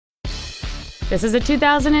This is a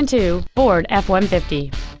 2002 Ford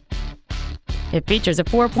F-150. It features a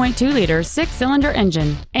 4.2-liter six-cylinder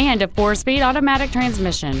engine and a 4-speed automatic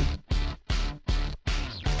transmission.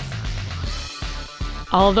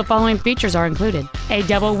 All of the following features are included: a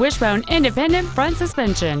double wishbone independent front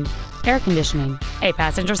suspension, air conditioning, a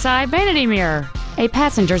passenger side vanity mirror, a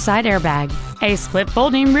passenger side airbag, a split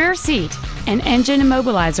folding rear seat, an engine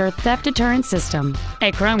immobilizer theft deterrent system,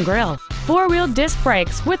 a chrome grille, 4-wheel disc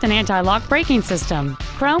brakes with an anti-lock braking system,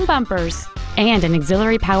 chrome bumpers, and an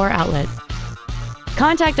auxiliary power outlet.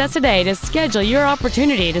 Contact us today to schedule your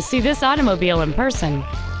opportunity to see this automobile in person.